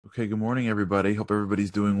Okay, good morning, everybody. Hope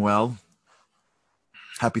everybody's doing well.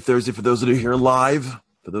 Happy Thursday for those of you here live.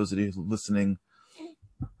 For those of you listening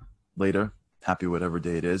later, happy whatever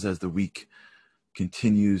day it is as the week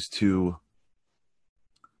continues to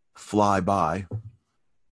fly by,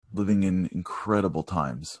 living in incredible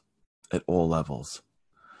times at all levels.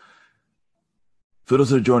 For those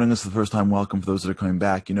that are joining us for the first time, welcome. For those that are coming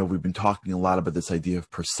back, we've been talking a lot about this idea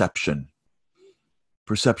of perception.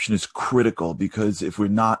 Perception is critical because if we're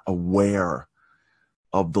not aware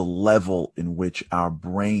of the level in which our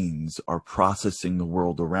brains are processing the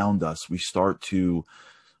world around us, we start to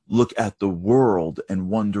look at the world and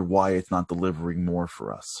wonder why it's not delivering more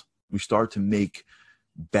for us. We start to make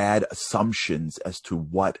bad assumptions as to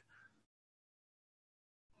what's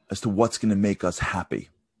going to make us happy.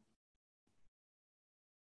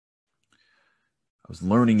 I was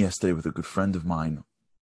learning yesterday with a good friend of mine,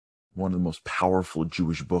 one of the most powerful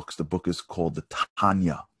Jewish books. The book is called the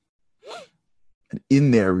Tanya. And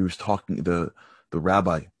in there, he was talking, the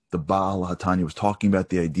rabbi, the Baal HaTanya, was talking about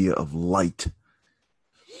the idea of light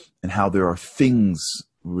and how there are things,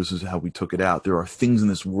 this is how we took it out, there are things in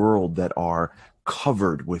this world that are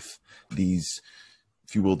covered with these,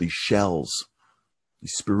 if you will, these shells,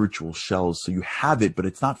 these spiritual shells. So you have it, but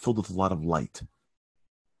it's not filled with a lot of light.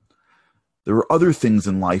 There are other things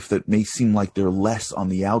in life that may seem like they're less on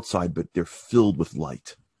the outside, but they're filled with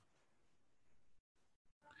light.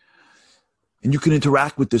 And you can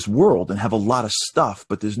interact with this world and have a lot of stuff,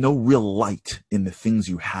 but there's no real light in the things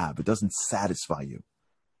you have. It doesn't satisfy you.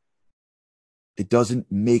 It doesn't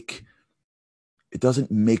make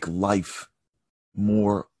life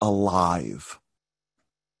more alive.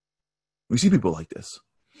 We see people like this.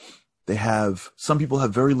 Some people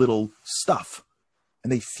have very little stuff,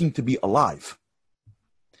 and they seem to be alive.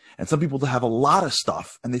 And some people have a lot of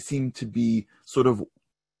stuff and they seem to be sort of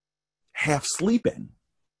half sleeping,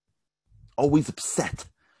 always upset,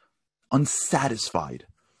 unsatisfied.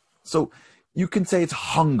 So you can say it's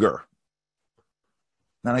hunger.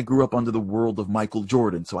 And I grew up under the world of Michael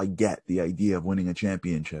Jordan, so I get the idea of winning a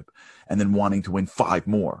championship and then wanting to win 5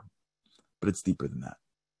 more. But it's deeper than that.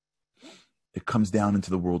 It comes down into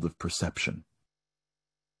the world of perception.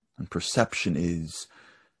 And perception is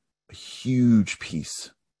a huge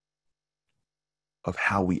piece of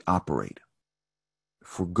how we operate.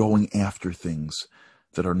 If we're going after things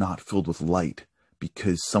that are not filled with light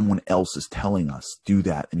because someone else is telling us, do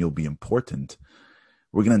that and you'll be important,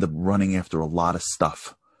 we're going to end up running after a lot of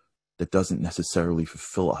stuff that doesn't necessarily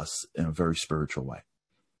fulfill us in a very spiritual way.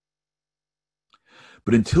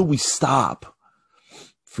 But until we stop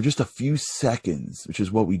for just a few seconds, which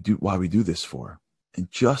is why we do this for, and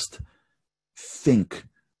just think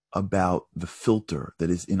about the filter that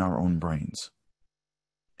is in our own brains.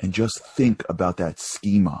 And just think about that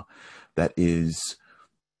schema that is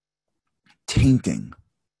tainting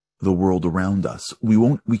the world around us.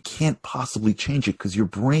 We can't possibly change it because your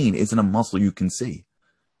brain isn't a muscle you can see.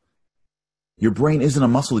 Your brain isn't a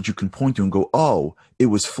muscle that you can point to and go, oh, it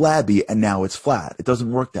was flabby and now it's flat. It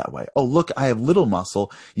doesn't work that way. Oh, look, I have little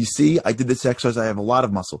muscle. You see, I did this exercise. I have a lot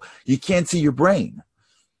of muscle. You can't see your brain.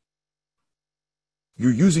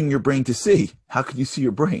 You're using your brain to see. How can you see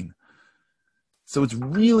your brain? So it's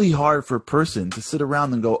really hard for a person to sit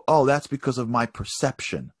around and go, oh, that's because of my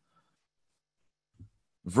perception.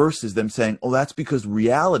 Versus them saying, oh, that's because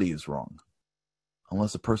reality is wrong.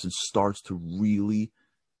 Unless a person starts to really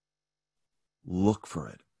look for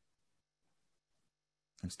it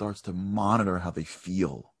and starts to monitor how they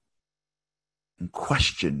feel and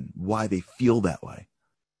question why they feel that way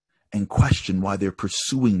and question why they're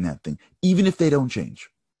pursuing that thing, even if they don't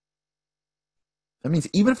change. That means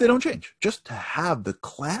even if they don't change, just to have the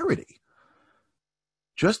clarity,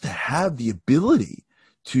 just to have the ability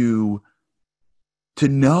to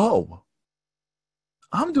know,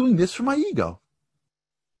 I'm doing this for my ego.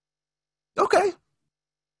 Okay.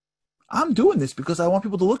 I'm doing this because I want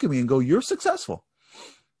people to look at me and go, you're successful.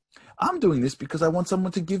 I'm doing this because I want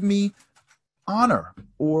someone to give me honor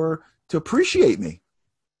or to appreciate me.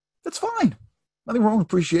 That's fine. Nothing wrong with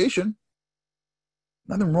appreciation.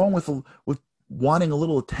 Nothing wrong with wanting a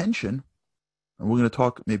little attention. And we're going to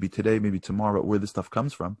talk maybe today, maybe tomorrow about where this stuff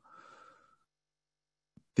comes from.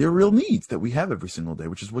 There are real needs that we have every single day,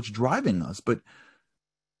 which is what's driving us. But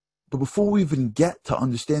before we even get to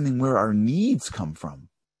understanding where our needs come from,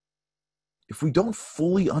 if we don't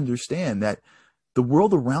fully understand that the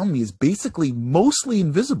world around me is basically mostly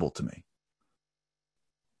invisible to me,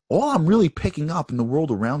 all I'm really picking up in the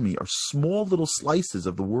world around me are small little slices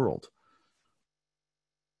of the world.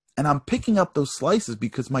 And I'm picking up those slices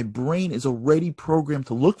because my brain is already programmed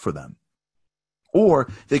to look for them. or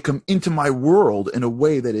they come into my world in a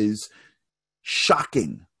way that is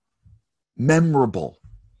shocking, memorable.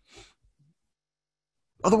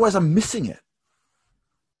 Otherwise, I'm missing it.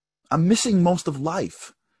 I'm missing most of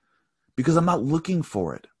life because I'm not looking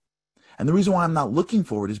for it. And the reason why I'm not looking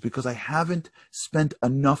for it is because I haven't spent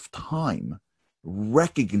enough time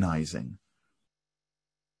recognizing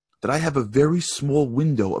that I have a very small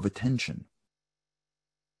window of attention.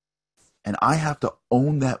 And I have to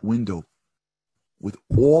own that window with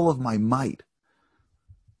all of my might.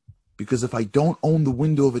 Because if I don't own the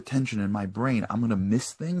window of attention in my brain, I'm going to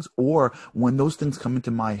miss things. Or when those things come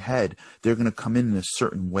into my head, they're going to come in a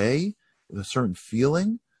certain way, with a certain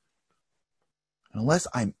feeling. Unless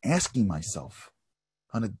I'm asking myself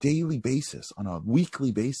on a daily basis, on a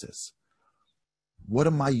weekly basis, what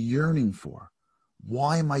am I yearning for?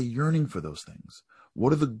 Why am I yearning for those things?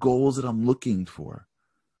 What are the goals that I'm looking for?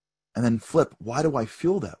 And then flip, why do I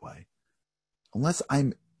feel that way? Unless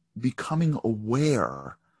I'm becoming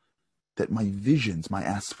aware that my visions, my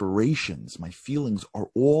aspirations, my feelings are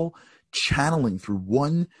all channeling through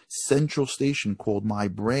one central station called my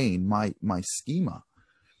brain, my schema,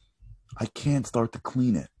 I can't start to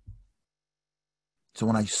clean it. So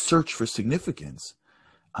when I search for significance,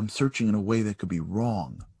 I'm searching in a way that could be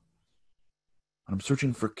wrong. When I'm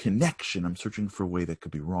searching for connection, I'm searching for a way that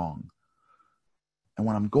could be wrong. And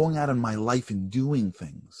when I'm going out in my life and doing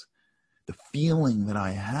things, the feeling that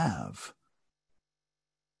I have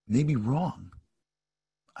may be wrong.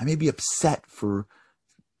 I may be upset for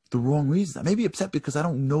the wrong reasons. I may be upset because I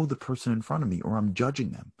don't know the person in front of me or I'm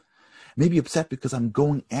judging them. I may be upset because I'm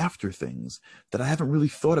going after things that I haven't really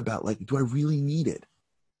thought about. Like, do I really need it?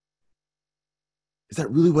 Is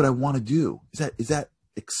that really what I want to do? Is that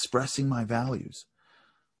expressing my values?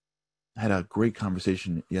 I had a great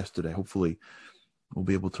conversation yesterday. Hopefully we'll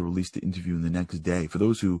be able to release the interview in the next day. For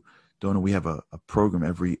those who don't know, we have a program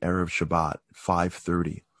every Erev Shabbat,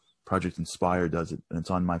 5:30. Project Inspire does it, and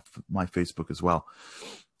it's on my Facebook as well.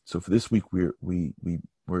 So for this week, we're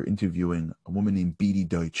interviewing a woman named Beatty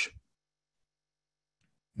Deutsch.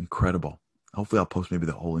 Incredible. Hopefully, I'll post maybe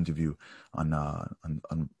the whole interview on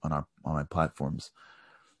my platforms.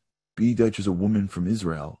 Beatty Deutsch is a woman from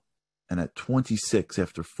Israel, and at 26,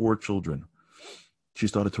 after 4 children, she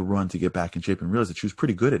started to run to get back in shape and realized that she was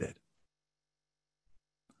pretty good at it.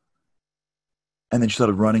 And then she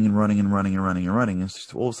started running and running and running and running and running. And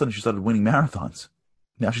all of a sudden, she started winning marathons.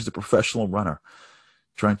 Now she's a professional runner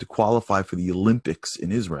trying to qualify for the Olympics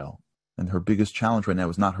in Israel. And her biggest challenge right now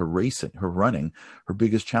is not her running. Her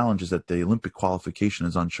biggest challenge is that the Olympic qualification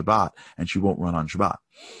is on Shabbat, and she won't run on Shabbat.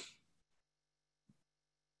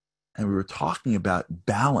 And we were talking about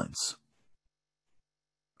balance.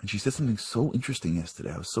 And she said something so interesting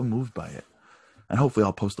yesterday. I was so moved by it. And hopefully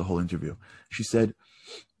I'll post the whole interview. She said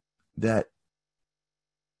that,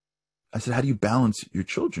 I said, how do you balance your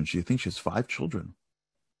children? She thinks she has 5 children.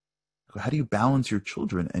 I go, how do you balance your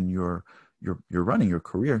children and your running, your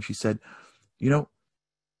career? And she said,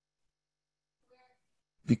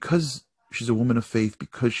 because she's a woman of faith,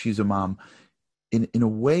 because she's a mom, in a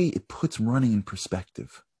way, it puts running in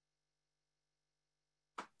perspective.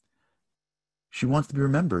 She wants to be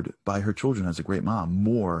remembered by her children as a great mom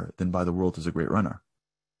more than by the world as a great runner.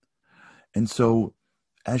 And so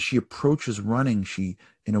as she approaches running,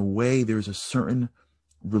 in a way, there's a certain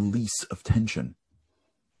release of tension.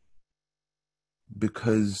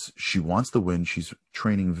 Because she wants to win, she's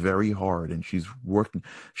training very hard and she's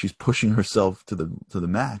pushing herself to the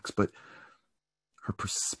max, but her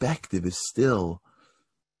perspective is still,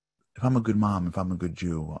 if I'm a good mom, if I'm a good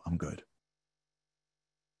Jew, I'm good.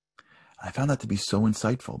 I found that to be so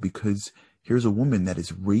insightful because here's a woman that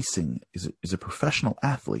is racing, is a professional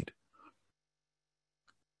athlete.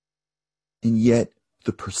 And yet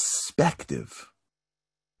the perspective,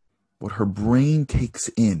 what her brain takes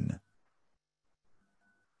in,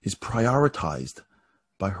 is prioritized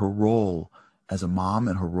by her role as a mom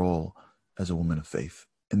and her role as a woman of faith,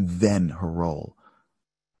 and then her role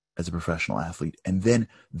as a professional athlete. And then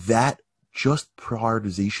that just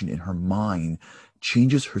prioritization in her mind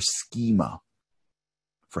changes her schema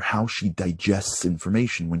for how she digests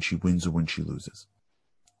information when she wins or when she loses,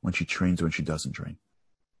 when she trains or when she doesn't train,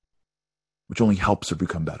 which only helps her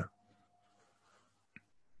become better.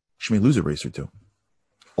 She may lose a race or two,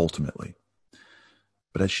 ultimately.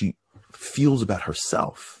 But as she feels about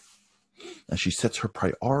herself, as she sets her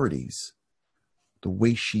priorities, the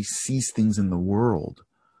way she sees things in the world,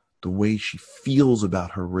 the way she feels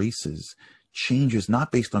about her races changes,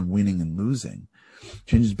 not based on winning and losing,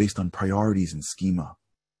 changes based on priorities and schema.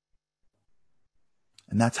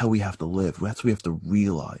 And that's how we have to live. That's what we have to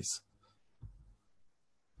realize.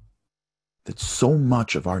 that so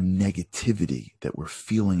much of our negativity that we're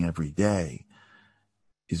feeling every day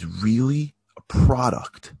is really a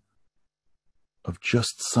product of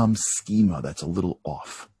just some schema that's a little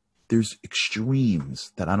off. There's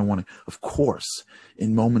extremes that I don't want to, of course,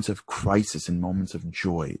 in moments of crisis, in moments of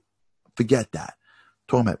joy, forget that. I'm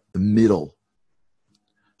talking about the middle.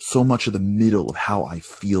 So much of the middle of how I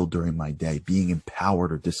feel during my day, being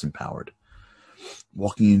empowered or disempowered,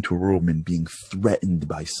 walking into a room and being threatened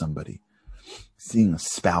by somebody, seeing a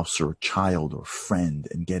spouse or a child or a friend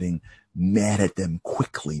and getting mad at them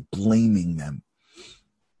quickly, blaming them,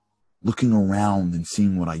 looking around and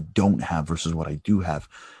seeing what I don't have versus what I do have.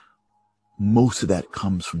 Most of that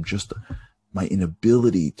comes from just my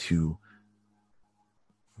inability to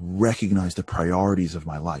recognize the priorities of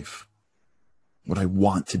my life, what I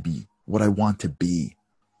want to be, what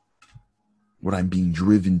I'm being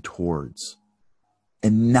driven towards,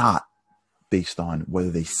 and not based on whether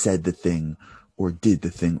they said the thing or did the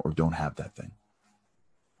thing or don't have that thing.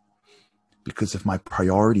 Because if my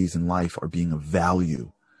priorities in life are being of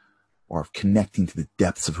value or of connecting to the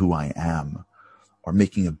depths of who I am, or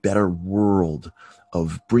making a better world,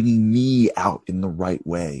 of bringing me out in the right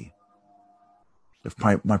way, if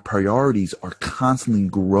my priorities are constantly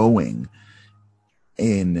growing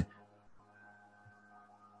in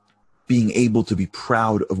being able to be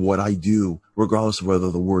proud of what I do, regardless of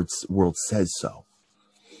whether the world says so,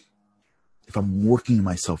 if I'm working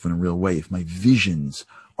myself in a real way, if my visions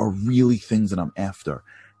are really things that I'm after,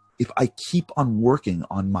 if I keep on working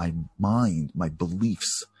on my mind, my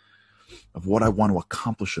beliefs of what I want to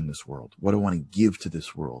accomplish in this world, what I want to give to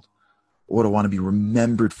this world, what I want to be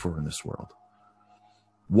remembered for in this world,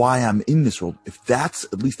 why I'm in this world, if that's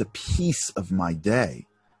at least a piece of my day,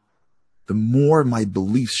 the more my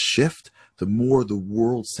beliefs shift, the more the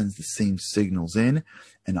world sends the same signals in,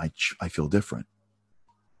 and I feel different.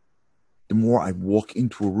 The more I walk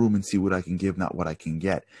into a room and see what I can give, not what I can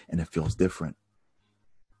get, and it feels different.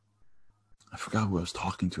 I forgot who I was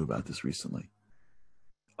talking to about this recently.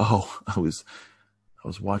 Oh, I was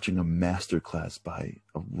watching a masterclass by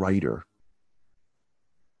a writer.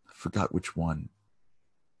 I forgot which one.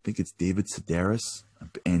 I think it's David Sedaris.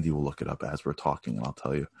 Andy will look it up as we're talking, and I'll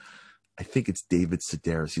tell you. I think it's David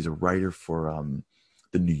Sedaris. He's a writer for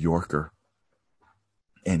The New Yorker.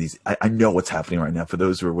 And I know what's happening right now. For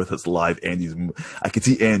those who are with us live, I can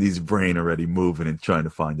see Andy's brain already moving and trying to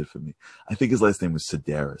find it for me. I think his last name was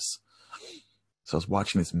Sedaris. So I was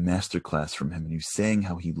watching this masterclass from him, and he was saying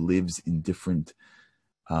how he lives in different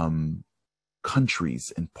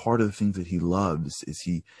countries, and part of the things that he loves is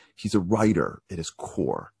he's a writer at his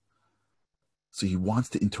core. So he wants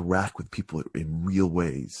to interact with people in real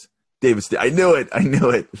ways. David, I knew it.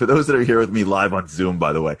 For those that are here with me live on Zoom,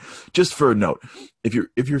 by the way, just for a note, if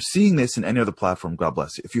you're seeing this in any other platform, God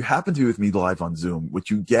bless you. If you happen to be with me live on Zoom, what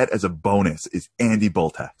you get as a bonus is Andy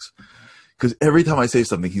Boltax. Because every time I say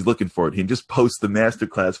something, he's looking for it. He just posts the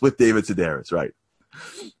masterclass with David Sedaris, right?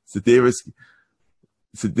 Thank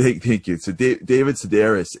you. So David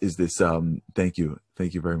Sedaris is this, thank you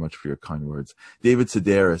very much for your kind words. David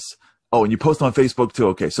Sedaris. Oh, and you post on Facebook too.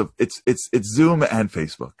 Okay. So it's Zoom and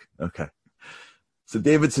Facebook. Okay. So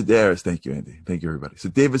David Sedaris, thank you, Andy. Thank you, everybody. So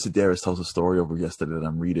David Sedaris tells a story over yesterday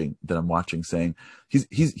that I'm watching, saying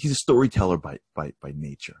he's a storyteller by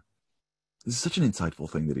nature. This is such an insightful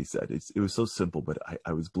thing that he said. It was so simple, but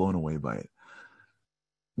I was blown away by it.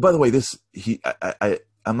 By the way,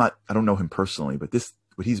 I don't know him personally, but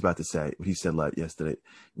what he's about to say, what he said yesterday,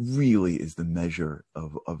 really is the measure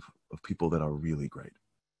of people that are really great.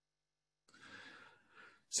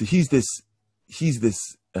 So he's this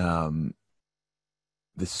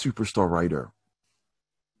superstar writer,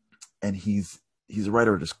 and he's a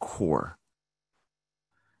writer at his core,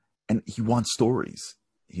 and he wants stories.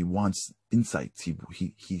 He wants insights.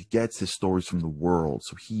 He gets his stories from the world.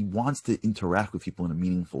 So he wants to interact with people in a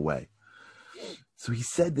meaningful way. So he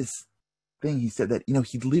said this thing. He said that,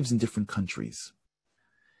 he lives in different countries.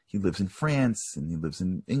 He lives in France, and he lives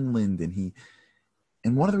in England,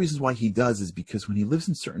 and one of the reasons why he does is because when he lives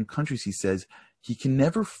in certain countries, he says he can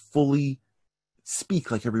never fully speak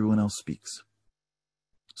like everyone else speaks.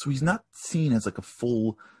 So he's not seen as like a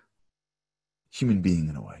full human being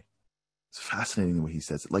in a way. It's fascinating the way he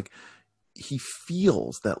says it. Like, he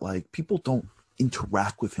feels that like people don't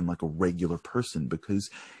interact with him like a regular person because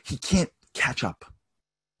he can't catch up.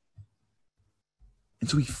 And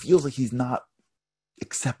so he feels like he's not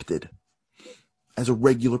accepted as a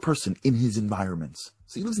regular person in his environments.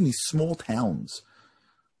 So he lives in these small towns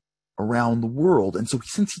around the world. And so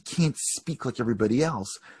since he can't speak like everybody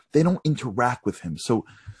else, they don't interact with him. So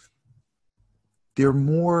they're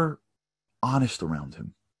more honest around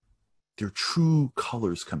him. their true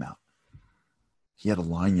colors come out. He had a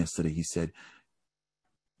line yesterday. He said,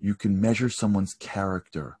 you can measure someone's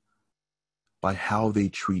character by how they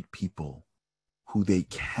treat people who they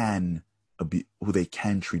can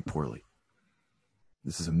treat poorly.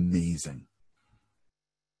 This is amazing.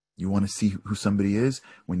 You want to see who somebody is?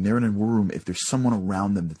 When they're in a room, if there's someone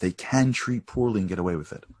around them that they can treat poorly and get away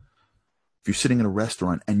with it. If you're sitting in a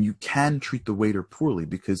restaurant and you can treat the waiter poorly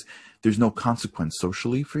because there's no consequence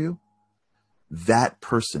socially for you, that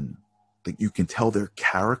person, that you can tell their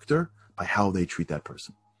character by how they treat that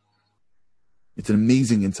person. It's an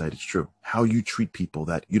amazing insight. It's true. How you treat people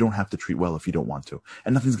that you don't have to treat well if you don't want to,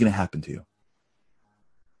 and nothing's going to happen to you.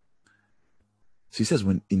 So he says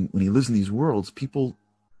when he lives in these worlds, people,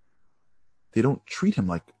 they don't treat him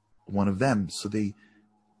like one of them, so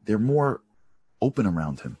they're more open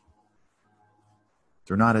around him.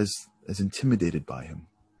 They're not as intimidated by him.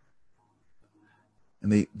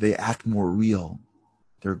 And they act more real.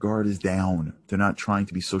 Their guard is down. They're not trying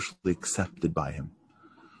to be socially accepted by him.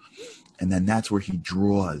 And then that's where he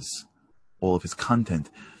draws all of his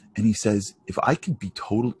content. And he says, if I could be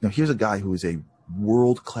total... Now, here's a guy who is a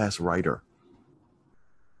world-class writer.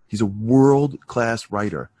 He's a world-class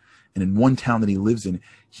writer. And in one town that he lives in,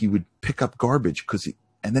 he would pick up garbage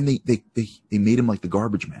and then they made him like the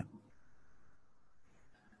garbage man.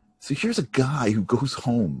 So here's a guy who goes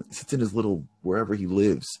home, sits in his little, wherever he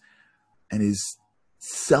lives, and is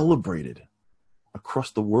celebrated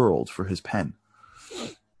across the world for his pen.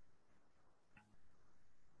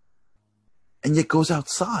 And yet goes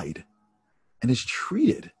outside and is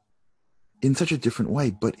treated in such a different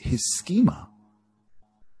way. But his schema,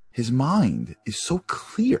 his mind is so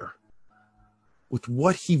clear with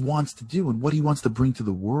what he wants to do and what he wants to bring to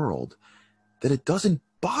the world that it doesn't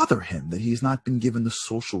bother him that he's not been given the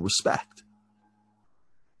social respect.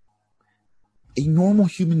 A normal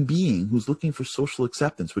human being who's looking for social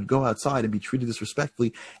acceptance would go outside and be treated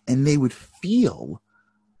disrespectfully, and they would feel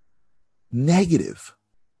negative.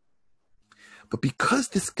 But because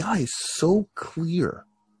this guy is so clear,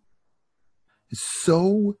 is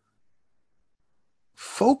so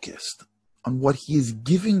focused on what he is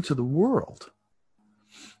giving to the world,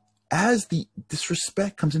 as the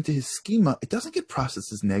disrespect comes into his schema, it doesn't get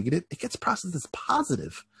processed as negative. It gets processed as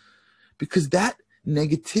positive, because that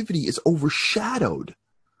negativity is overshadowed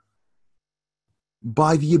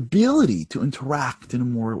by the ability to interact in a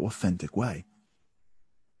more authentic way.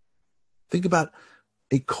 Think about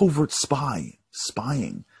a covert spy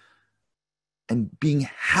spying and being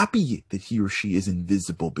happy that he or she is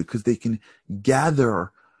invisible because they can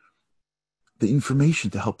gather the information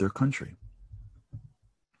to help their country.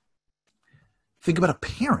 Think about a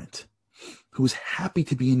parent who is happy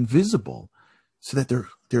to be invisible so that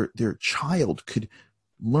their child could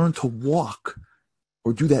learn to walk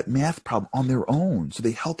or do that math problem on their own. So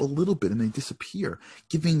they help a little bit and they disappear,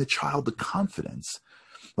 giving the child the confidence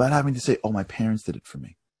without having to say, oh, my parents did it for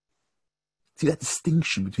me. See that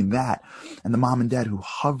distinction between that and the mom and dad who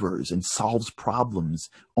hovers and solves problems,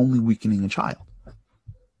 only weakening a child.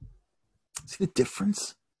 See the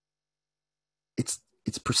difference? It's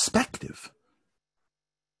perspective.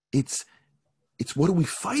 It's what are we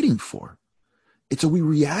fighting for? Are we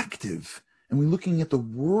reactive? And we're looking at the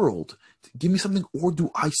world to give me something, or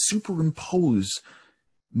do I superimpose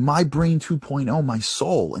my brain 2.0, my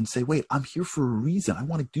soul, and say, wait, I'm here for a reason. I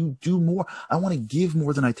want to do more. I want to give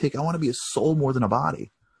more than I take. I want to be a soul more than a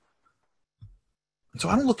body. And so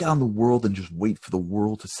I don't look out on the world and just wait for the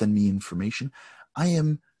world to send me information. I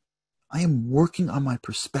am working on my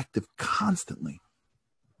perspective constantly.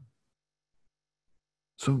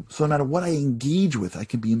 So no matter what I engage with, I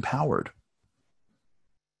can be empowered.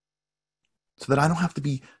 So that I don't have to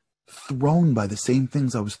be thrown by the same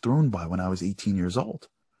things I was thrown by when I was 18 years old,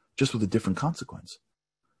 just with a different consequence.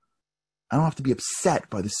 I don't have to be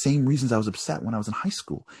upset by the same reasons I was upset when I was in high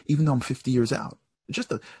school, even though I'm 50 years out. It's just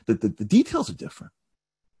the details are different.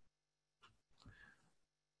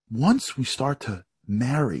 Once we start to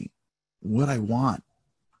marry what I want,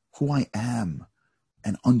 who I am,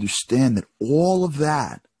 and understand that all of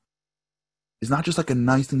that is not just like a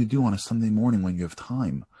nice thing to do on a Sunday morning when you have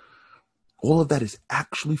time. All of that is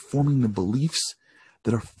actually forming the beliefs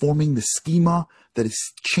that are forming the schema that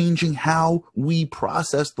is changing how we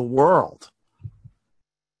process the world.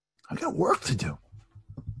 I've got work to do.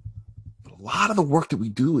 But a lot of the work that we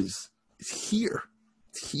do is here.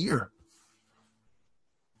 It's here.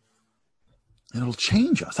 And it'll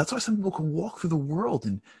change us. That's why some people can walk through the world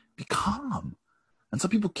and be calm. And some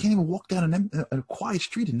people can't even walk down a quiet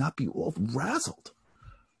street and not be all razzled.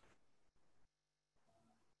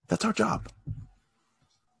 That's our job.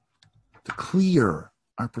 To clear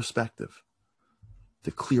our perspective,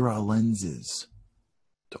 to clear our lenses,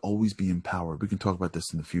 to always be empowered. We can talk about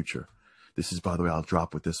this in the future. This is, by the way, I'll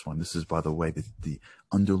drop with this one. This is, by the way, the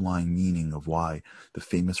underlying meaning of why the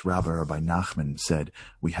famous Rabbi Nachman said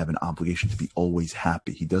we have an obligation to be always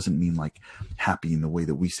happy. He doesn't mean like happy in the way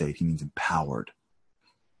that we say it. He means empowered.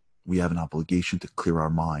 We have an obligation to clear our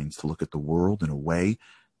minds, to look at the world in a way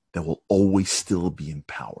that will always still be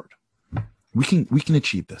empowered. We can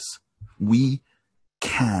achieve this. We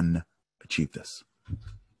can achieve this.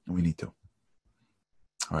 And we need to.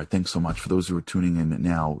 All right, thanks so much. For those who are tuning in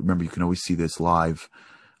now, remember, you can always see this live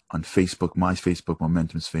on Facebook, my Facebook,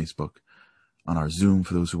 Momentum's Facebook, on our Zoom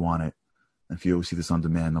for those who want it. And if you always see this on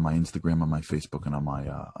demand on my Instagram, on my Facebook, and on my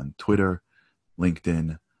on Twitter,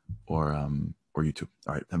 LinkedIn, or YouTube.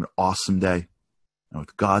 All right, have an awesome day. And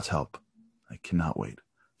with God's help, I cannot wait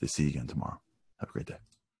to see you again tomorrow. Have a great day.